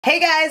Hey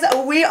guys,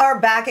 we are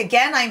back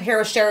again. I'm here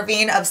with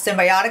Sheravine of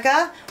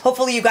Symbiotica.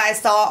 Hopefully you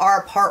guys saw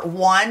our part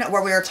 1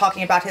 where we were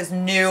talking about his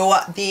new,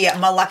 the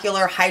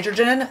molecular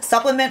hydrogen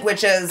supplement,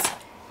 which is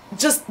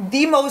just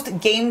the most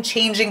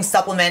game-changing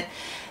supplement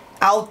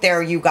out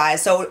there, you guys.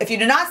 So if you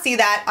did not see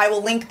that, I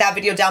will link that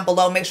video down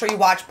below. Make sure you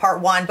watch part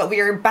 1. But we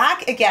are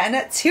back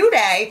again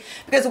today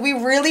because we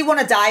really want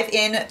to dive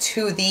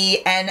into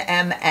the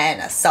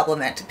NMN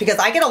supplement because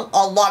I get a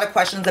lot of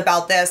questions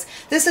about this.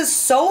 This is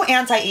so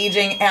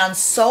anti-aging and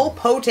so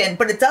potent,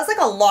 but it does like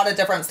a lot of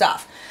different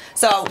stuff.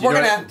 So we're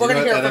gonna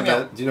hear from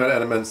you. Do you know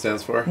what NMN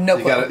stands for? No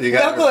clue. You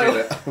gotta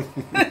repeat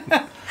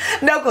it.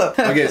 No clue.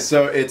 Okay,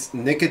 so it's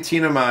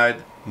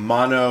nicotinamide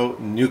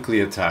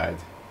mononucleotide.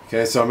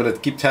 Okay, so I'm going to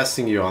keep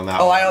testing you on that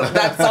one. Oh, I don't,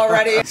 that's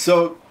already...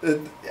 So,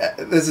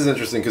 this is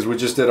interesting because we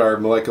just did our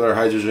molecular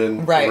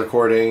hydrogen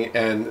recording,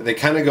 and they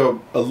kind of go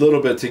a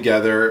little bit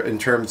together in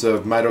terms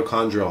of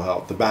mitochondrial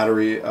health, the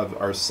battery of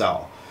our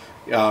cell.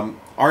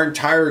 Our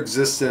entire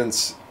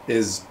existence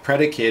is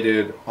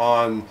predicated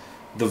on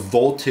the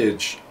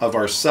voltage of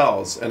our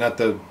cells, and at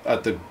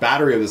the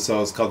battery of the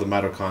cell is called the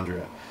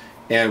mitochondria.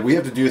 And we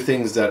have to do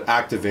things that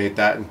activate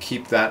that and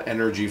keep that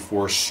energy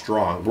force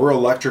strong. We're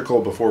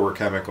electrical before we're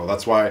chemical.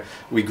 That's why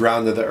we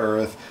ground to the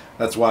earth.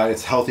 That's why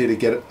it's healthy to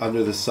get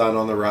under the sun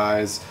on the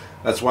rise.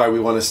 That's why we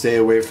want to stay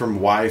away from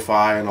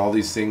Wi-Fi and all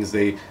these things.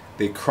 They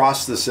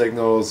cross the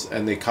signals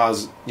and they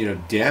cause,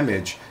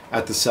 damage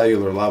at the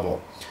cellular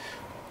level.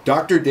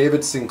 Dr.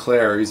 David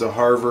Sinclair, he's a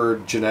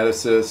Harvard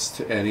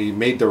geneticist, and he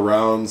made the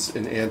rounds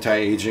in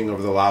anti-aging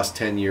over the last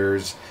 10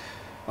 years.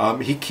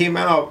 He came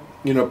out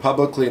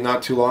publicly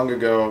not too long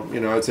ago,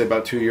 I'd say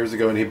about 2 years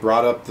ago, and he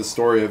brought up the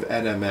story of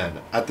NMN.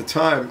 At the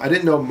time, I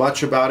didn't know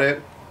much about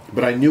it,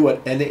 but I knew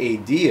what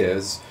NAD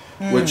is,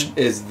 which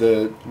is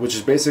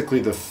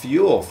basically the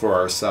fuel for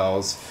our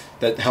cells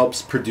that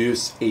helps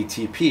produce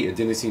ATP,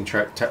 adenosine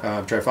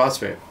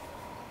triphosphate.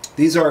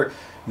 These are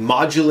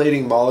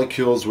modulating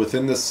molecules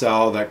within the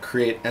cell that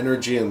create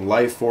energy and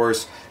life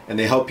force, and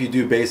they help you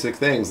do basic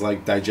things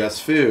like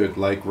digest food,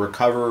 like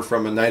recover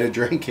from a night of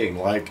drinking,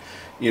 like,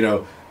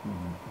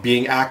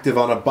 being active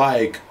on a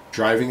bike,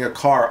 driving a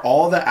car,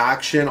 all the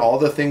action, all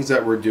the things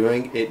that we're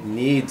doing, it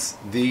needs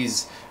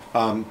these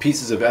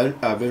pieces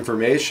of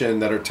information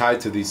that are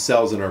tied to these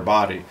cells in our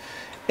body.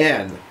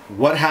 And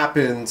what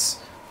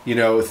happens,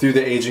 through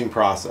the aging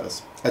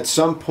process? At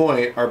some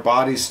point, our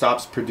body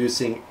stops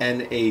producing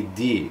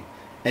NAD.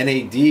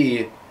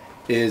 NAD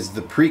is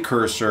the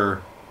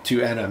precursor to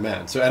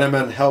NMN. So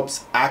NMN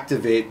helps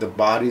activate the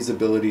body's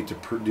ability to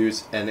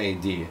produce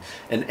NAD.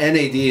 And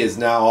NAD is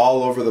now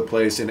all over the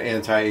place in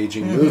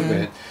anti-aging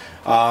movement.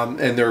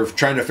 And they're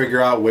trying to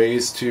figure out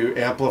ways to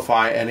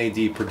amplify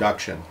NAD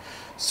production.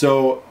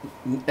 So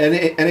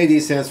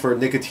NAD stands for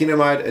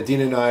nicotinamide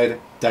adenine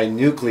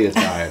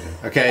dinucleotide.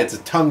 Okay, it's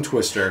a tongue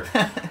twister.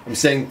 I'm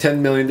saying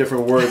 10 million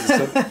different words.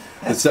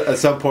 At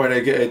some point,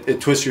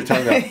 it twists your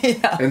tongue up.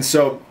 Yeah. And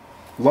so,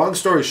 long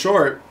story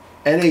short,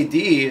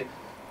 NAD,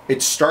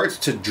 it starts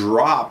to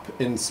drop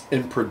in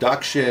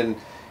production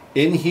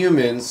in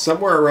humans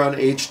somewhere around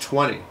age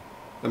 20.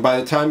 And by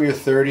the time you're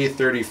 30,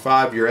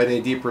 35, your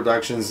NAD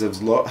production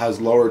has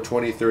lowered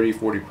 20, 30,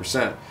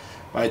 40%.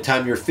 By the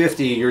time you're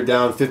 50, you're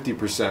down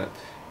 50%,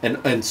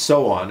 and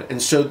so on.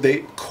 And so they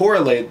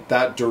correlate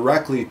that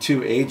directly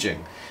to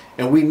aging.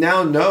 And we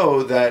now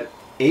know that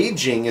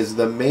aging is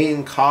the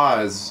main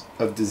cause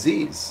of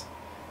disease.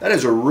 That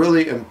is a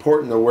really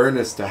important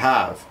awareness to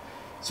have.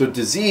 So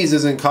disease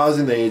isn't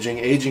causing the aging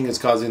is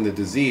causing the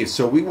disease.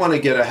 So we want to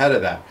get ahead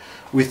of that.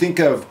 We think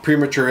of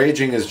premature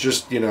aging as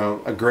just,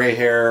 a gray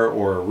hair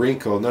or a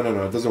wrinkle. No,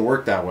 it doesn't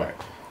work that way.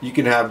 You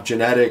can have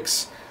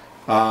genetics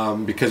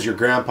because your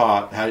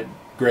grandpa had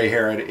gray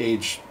hair at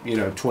age,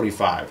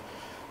 25.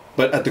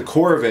 But at the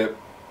core of it,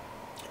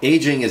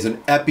 aging is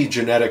an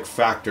epigenetic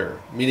factor,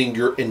 meaning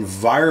your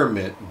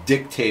environment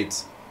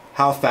dictates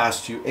how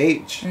fast you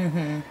age.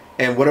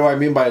 And what do I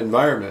mean by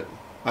environment?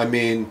 I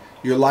mean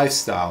your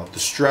lifestyle, the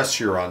stress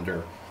you're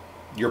under,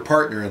 your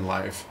partner in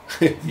life,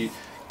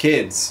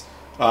 kids,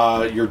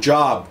 your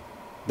job,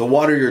 the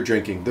water you're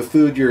drinking, the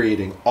food you're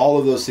eating, all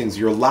of those things,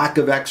 your lack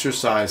of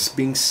exercise,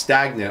 being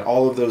stagnant,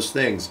 all of those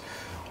things.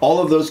 All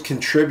of those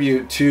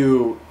contribute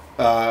to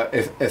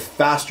a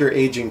faster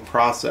aging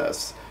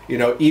process.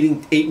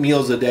 Eating 8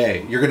 meals a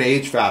day, you're going to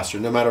age faster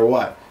no matter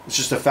what. It's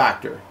just a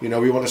factor. We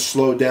want to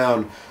slow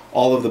down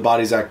all of the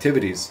body's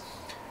activities.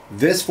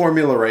 This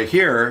formula right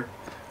here,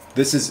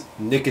 this is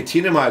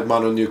nicotinamide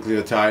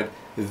mononucleotide.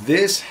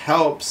 This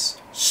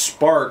helps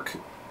spark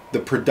the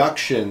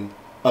production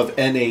of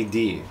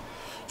NAD.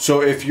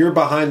 So if you're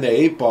behind the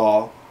 8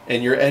 ball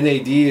and your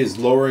NAD is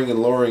lowering and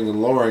lowering and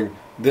lowering,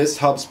 this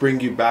helps bring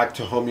you back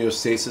to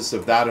homeostasis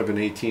of that of an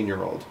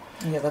 18-year-old.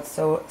 Yeah, that's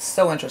so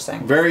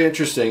interesting. Very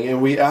interesting.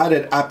 And we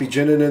added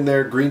apigenin in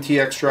there, green tea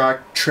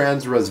extract,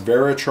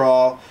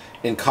 trans-resveratrol,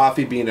 and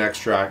coffee bean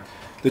extract.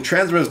 The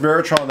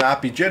trans-resveratrol and the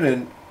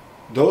apigenin,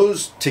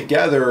 those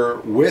together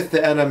with the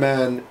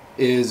NMN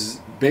is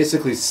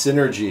basically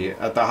synergy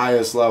at the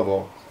highest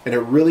level. And it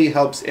really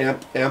helps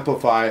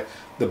amplify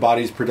the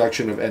body's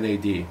production of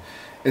NAD.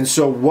 And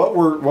so what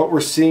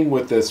we're seeing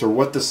with this, or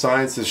what the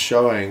science is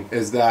showing,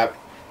 is that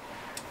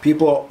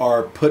people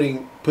are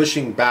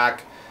pushing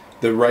back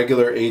the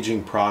regular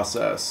aging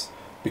process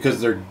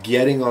because they're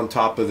getting on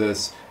top of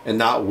this and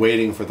not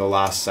waiting for the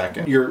last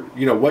second.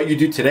 What you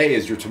do today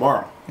is your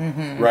tomorrow,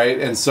 right?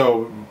 And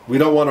so we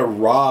don't want to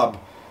rob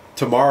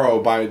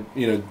tomorrow by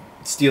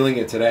stealing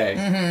it today.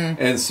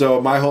 And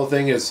so my whole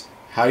thing is,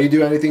 how you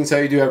do anything is how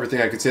you do everything.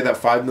 I could say that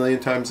 5 million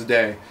times a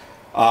day.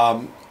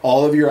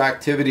 All of your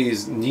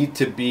activities need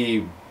to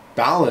be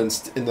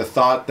balanced in the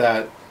thought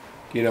that,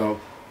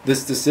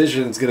 this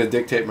decision is going to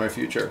dictate my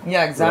future.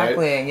 Yeah,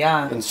 exactly. Right?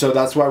 Yeah. And so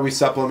that's why we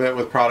supplement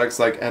with products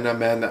like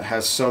NMN that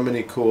has so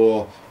many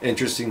cool,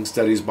 interesting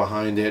studies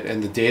behind it,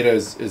 and the data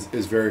is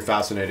very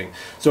fascinating.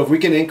 So if we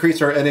can increase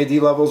our NAD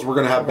levels, we're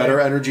going to have better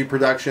energy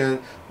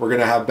production. We're going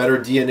to have better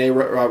DNA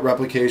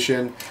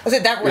replication. So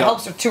that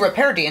helps to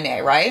repair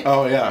DNA, right?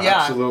 Oh yeah,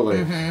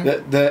 absolutely.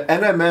 The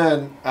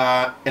NMN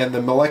and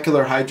the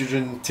molecular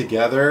hydrogen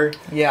together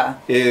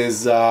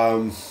is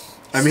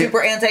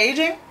super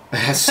anti-aging.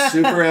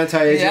 Super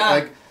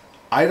anti-aging.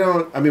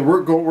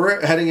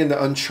 We're heading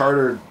into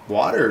uncharted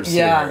waters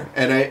here,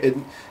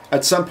 and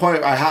at some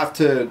point I have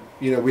to,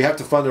 we have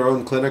to fund our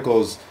own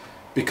clinicals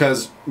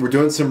because we're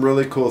doing some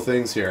really cool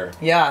things here.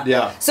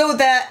 Yeah. So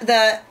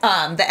the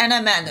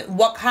NMN,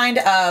 what kind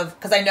of?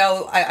 Because I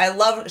know I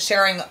love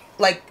sharing.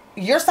 Like,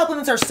 your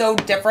supplements are so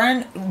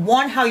different.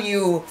 One, how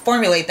you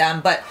formulate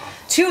them, but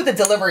two, the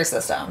delivery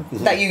system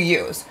that you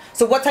use.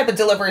 So what type of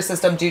delivery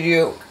system do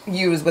you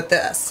use with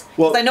this?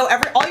 Well, I know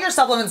all your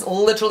supplements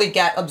literally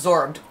get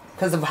absorbed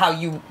because of how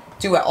you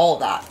do all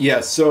that.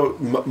 Yeah, so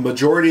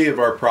majority of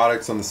our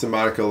products on the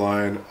Symbiotica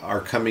line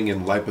are coming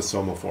in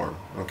liposomal form,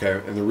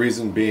 okay? And the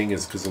reason being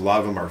is because a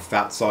lot of them are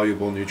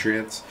fat-soluble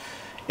nutrients,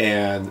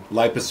 and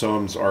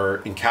liposomes are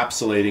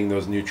encapsulating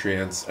those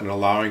nutrients and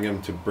allowing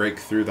them to break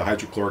through the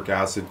hydrochloric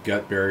acid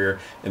gut barrier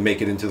and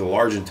make it into the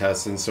large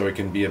intestine so it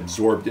can be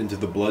absorbed into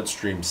the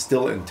bloodstream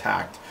still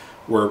intact,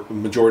 where the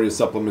majority of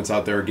supplements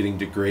out there are getting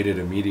degraded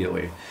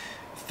immediately.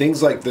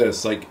 Things like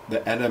this, like the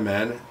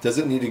NMN,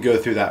 doesn't need to go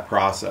through that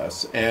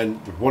process. And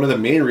one of the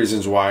main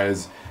reasons why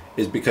is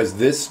because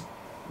this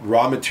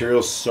raw material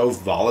is so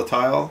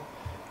volatile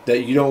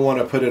that you don't want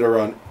to put it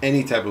around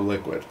any type of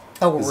liquid.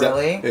 Oh,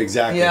 really?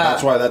 Exactly. Yeah.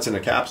 That's why that's in a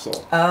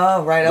capsule.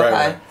 Oh, right. Okay.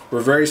 Right.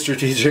 We're very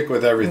strategic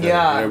with everything.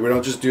 Yeah. We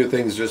don't just do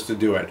things just to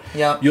do it.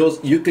 Yeah.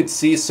 You could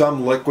see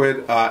some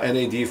liquid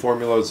NAD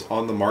formulas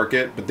on the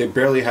market, but they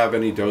barely have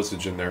any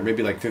dosage in there.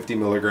 Maybe like 50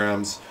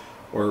 milligrams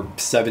or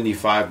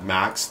 75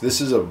 max.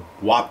 This is a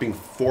whopping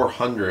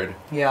 400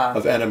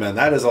 of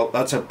NMN.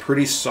 That's a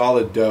pretty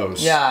solid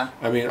dose. Yeah.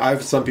 I mean, I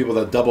have some people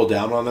that double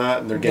down on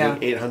that, and they're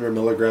getting 800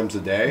 milligrams a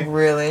day.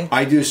 Really?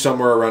 I do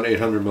somewhere around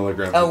 800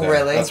 milligrams a day. Oh,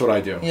 really? That's what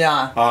I do.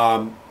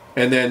 Yeah.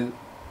 And then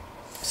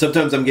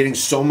sometimes I'm getting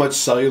so much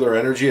cellular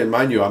energy, and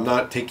mind you, I'm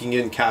not taking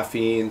in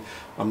caffeine,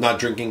 I'm not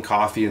drinking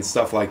coffee and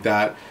stuff like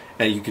that,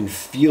 and you can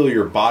feel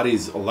your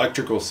body's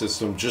electrical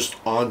system just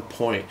on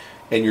point.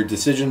 And your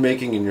decision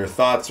making and your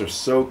thoughts are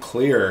so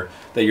clear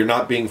that you're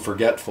not being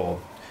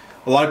forgetful.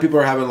 A lot of people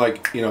are having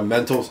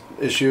mental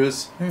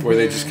issues where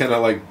they just kind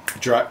of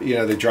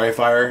they dry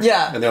fire.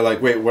 Yeah. And they're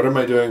like, wait, what am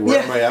I doing?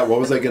 Where am I at? What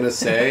was I gonna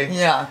say?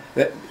 Yeah.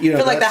 I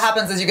feel like that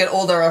happens as you get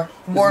older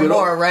more and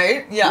more,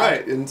 right? Yeah.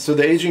 Right. And so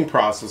the aging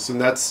process, and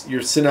that's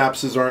your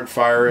synapses aren't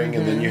firing,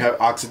 and then you have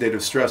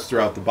oxidative stress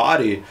throughout the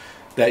body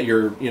that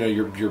you're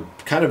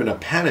kind of in a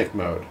panic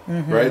mode,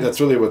 right? That's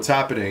really what's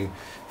happening.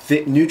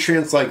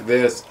 Nutrients like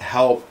this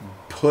help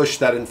push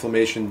that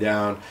inflammation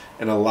down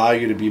and allow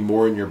you to be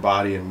more in your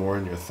body and more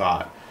in your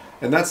thought.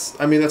 And that's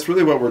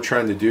really what we're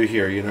trying to do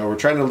here. We're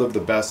trying to live the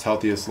best,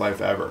 healthiest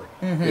life ever,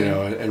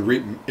 and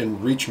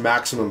reach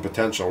maximum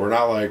potential. We're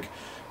not like,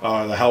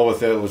 oh, the hell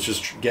with it, let's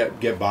just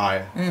get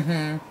by.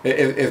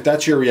 If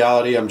that's your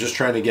reality, I'm just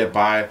trying to get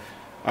by,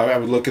 I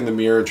would look in the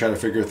mirror and try to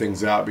figure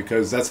things out,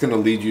 because that's going to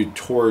lead you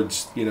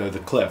towards,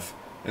 the cliff.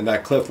 And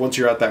that cliff, once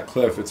you're at that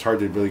cliff, it's hard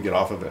to really get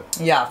off of it.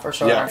 Yeah, for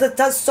sure. Yeah. It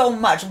does so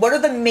much. What are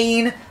the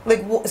main,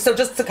 so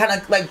just to kind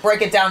of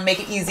break it down, make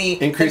it easy,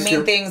 the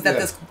main things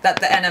that that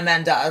the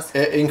NMN does?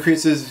 It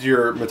increases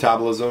your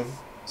metabolism.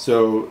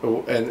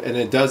 So, and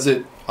it does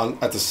it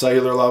at the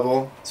cellular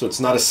level. So it's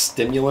not a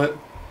stimulant,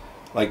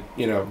 Yeah,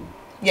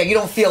 you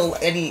don't feel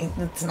any,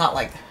 it's not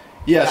like.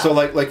 Yeah, so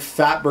like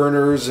fat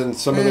burners and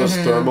some of those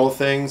thermal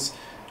things,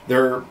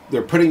 they're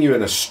putting you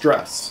in a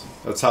stress.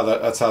 That's how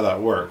that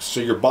works.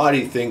 So your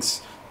body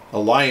thinks a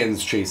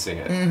lion's chasing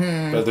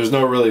it, but there's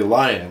no really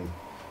lion,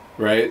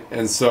 right?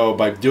 And so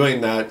by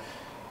doing that,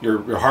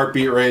 your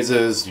heartbeat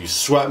raises, you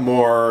sweat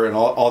more, and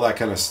all that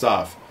kind of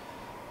stuff.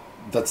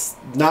 That's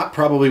not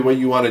probably what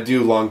you want to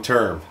do long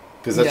term,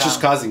 because that's just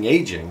causing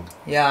aging.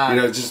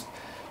 Yeah.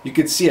 You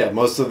could see it.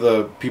 Most of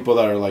the people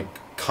that are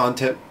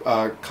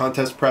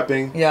contest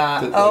prepping.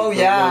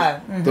 Yeah.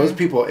 Those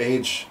people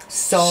age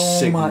so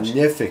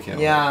significantly.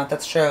 Much. Yeah,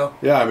 that's true.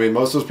 Yeah, I mean,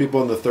 most of those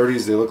people in the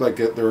 30s, they look like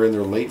they're in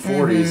their late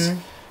 40s.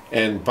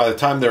 And by the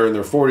time they're in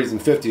their 40s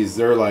and 50s,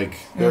 they're like,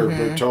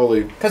 they're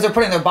totally... Because they're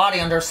putting their body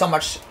under so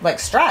much, like,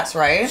 stress,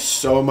 right?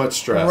 So much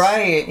stress.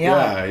 Right,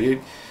 yeah. Yeah,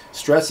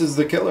 stress is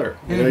the killer.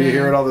 You know, you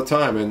hear it all the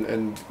time.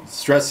 And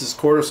stress is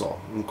cortisol.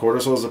 And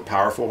cortisol is a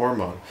powerful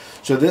hormone.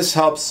 So this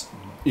helps,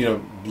 you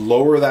know,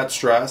 lower that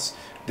stress.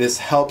 This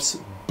helps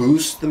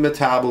boost the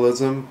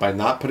metabolism by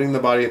not putting the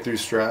body through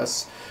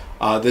stress.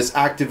 This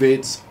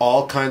activates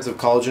all kinds of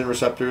collagen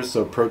receptors,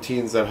 so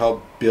proteins that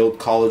help build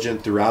collagen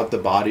throughout the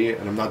body.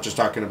 And I'm not just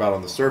talking about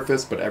on the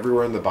surface, but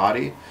everywhere in the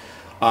body.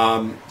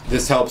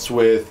 This helps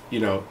with,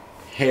 you know,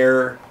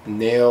 hair,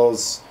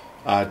 nails,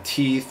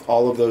 teeth,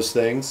 all of those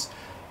things.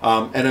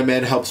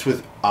 NMN helps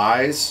with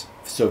eyes,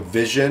 so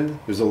vision.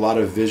 There's a lot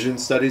of vision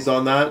studies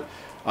on that.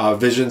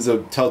 Vision's a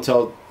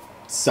telltale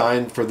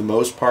sign for the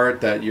most part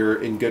that you're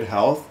in good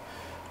health.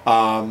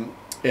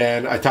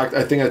 And I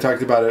think I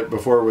talked about it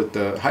before with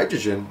the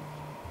hydrogen,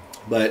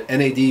 but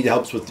NAD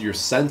helps with your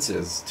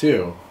senses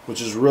too,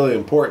 which is really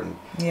important.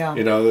 Yeah.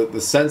 You know,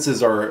 the senses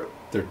they're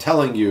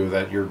telling you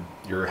that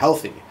you're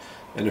healthy.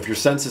 And if your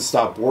senses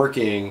stop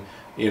working,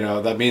 you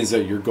know, that means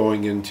that you're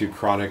going into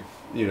chronic,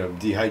 you know,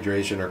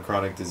 dehydration or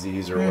chronic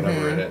disease or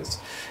whatever it is.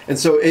 And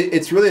so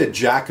it's really a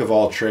jack of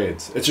all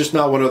trades. It's just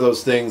not one of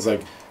those things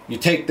like you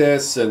take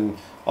this and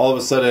all of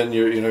a sudden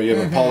you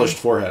have a polished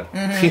forehead.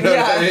 You know what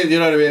I mean? You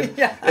know what I mean?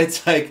 Yeah.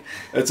 It's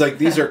like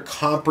these are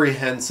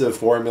comprehensive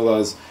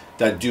formulas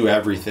that do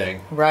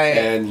everything. Right.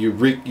 And you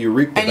reap the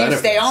benefits. And you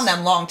stay on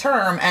them long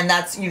term, and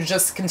you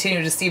just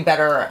continue to see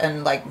better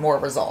and like more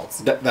results.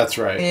 That's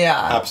right.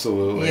 Yeah.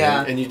 Absolutely.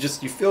 Yeah. And you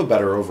feel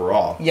better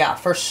overall. Yeah,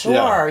 for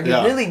sure. You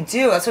really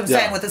do. That's what I'm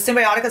saying. With the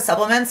Symbiotica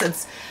supplements,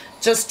 it's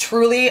just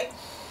truly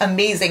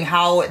amazing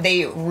how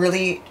they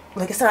really,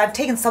 like I said, I've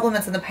taken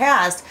supplements in the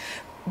past.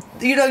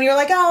 You know, and you're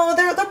like, oh,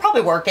 they're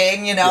probably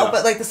working, you know,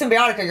 but like the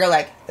Symbiotica, you're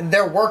like,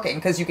 they're working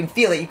because you can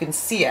feel it, you can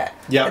see it.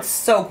 Yeah. It's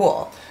so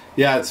cool.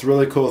 Yeah, it's a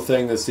really cool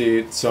thing to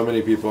see so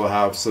many people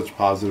have such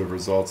positive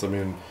results. I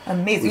mean,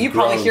 amazing. You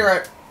probably hear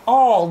it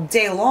all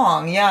day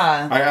long.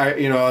 Yeah. I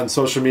you know, on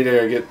social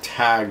media, I get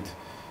tagged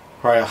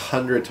probably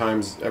 100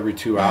 times every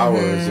 2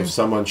 hours of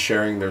someone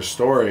sharing their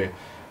story.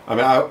 I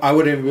mean, I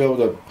wouldn't even be able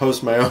to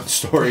post my own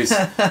stories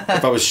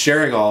if I was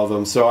sharing all of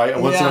them. So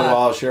once in a while,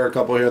 I'll share a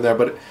couple here and there,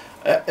 but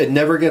it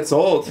never gets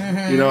old.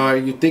 You know,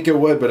 you'd think it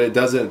would, but it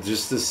doesn't.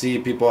 Just to see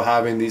people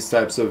having these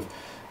types of,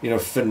 you know,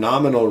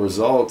 phenomenal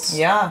results.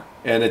 Yeah.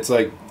 And it's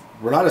like,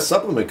 we're not a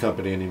supplement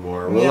company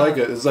anymore. We're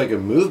it's like a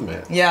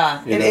movement.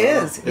 Yeah, it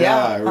is.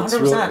 Yeah,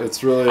 100%.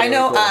 It's really I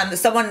know cool.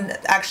 Someone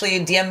actually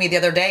DM'd me the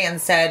other day and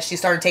said she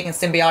started taking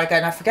Symbiotica,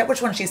 and I forget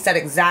which one she said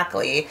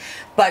exactly,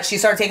 but she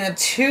started taking the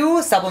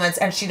 2 supplements,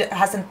 and she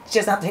doesn't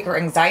have to take her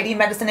anxiety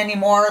medicine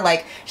anymore.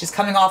 Like, she's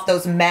coming off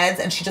those meds,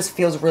 and she just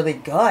feels really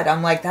good.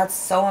 I'm like, that's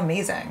so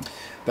amazing.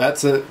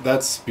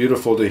 That's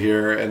beautiful to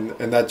hear, and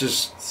that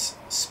just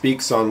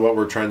speaks on what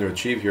we're trying to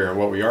achieve here, and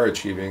what we are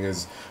achieving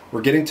is we're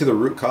getting to the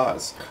root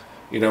cause.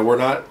 You know, we're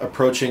not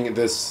approaching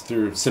this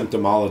through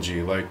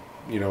symptomology. Like,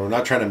 you know, we're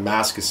not trying to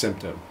mask a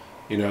symptom.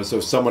 You know, so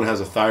if someone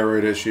has a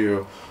thyroid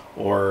issue,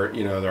 or,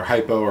 you know, they're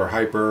hypo or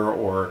hyper,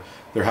 or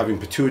they're having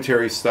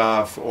pituitary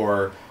stuff,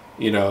 or,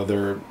 you know,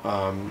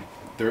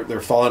 they're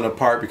falling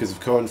apart because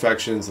of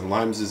co-infections and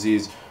Lyme's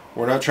disease,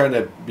 we're not trying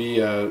to be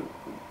a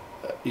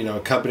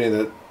company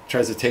that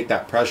tries to take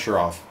that pressure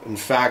off. In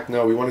fact,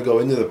 no, we want to go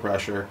into the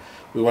pressure.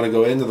 We want to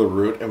go into the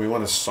root, and we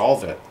want to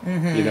solve it.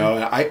 You know,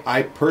 and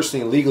I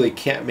personally legally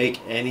can't make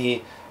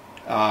any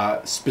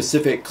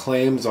specific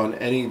claims on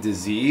any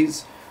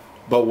disease,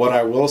 but what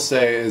I will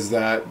say is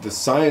that the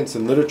science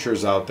and literature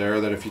is out there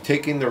that if you're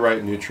taking the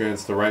right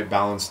nutrients, the right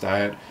balanced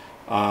diet,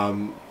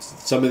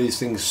 some of these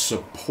things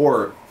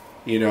support,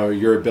 you know,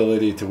 your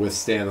ability to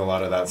withstand a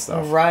lot of that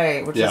stuff.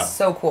 Right, which is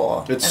so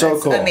cool. It's so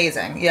cool.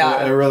 Amazing.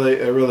 Yeah. It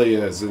really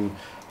is. And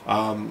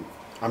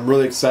I'm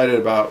really excited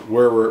about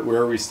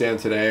where we stand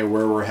today,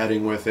 where we're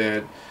heading with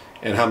it,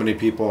 and how many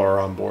people are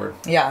on board.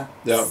 Yeah.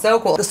 So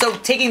cool. So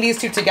taking these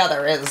 2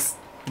 together is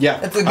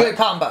it's a good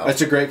combo.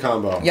 It's a great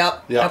combo.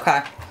 Yep.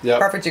 Okay. Yep.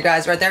 Perfect, you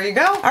guys. Right there you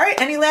go. All right.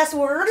 Any last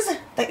words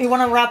that you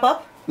want to wrap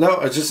up?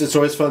 No, it's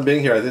always fun being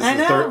here. This is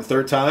the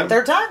third time.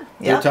 Third time?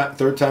 Yeah.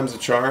 Third time's a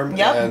charm.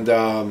 Yep. And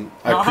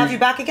I'll have you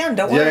back again.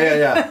 Don't worry.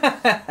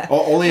 Yeah.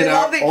 only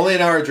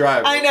an hour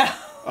drive. I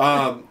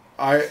know.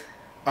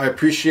 I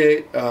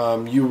appreciate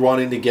you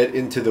wanting to get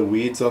into the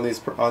weeds on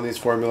these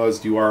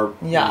formulas. You are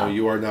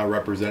you are now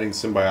representing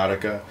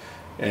Symbiotica,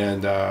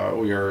 and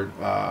we are.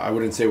 I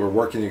wouldn't say we're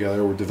working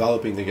together. We're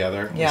developing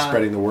together. And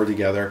spreading the word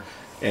together.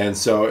 And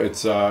so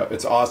it's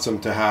awesome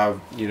to have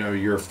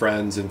your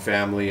friends and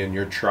family and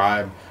your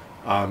tribe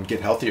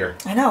get healthier.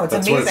 I know, it's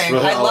amazing.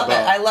 Really I love it.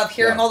 I love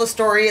hearing all the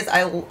stories.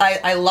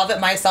 I love it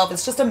myself.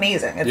 It's just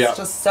amazing. It's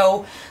just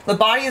so, the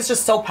body is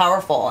just so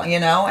powerful,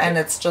 and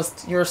it's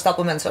just, your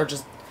supplements are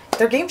just,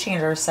 they're game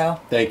changers. So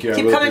thank you.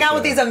 Keep coming out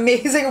with these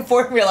amazing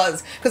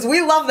formulas because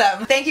we love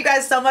them. Thank you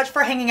guys so much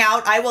for hanging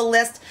out. I will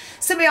list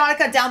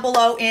Symbiotica down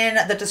below in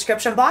the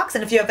description box.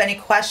 And if you have any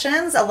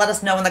questions, let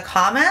us know in the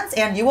comments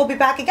and you will be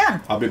back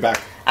again. I'll be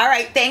back. All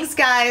right. Thanks,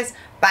 guys.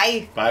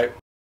 Bye. Bye.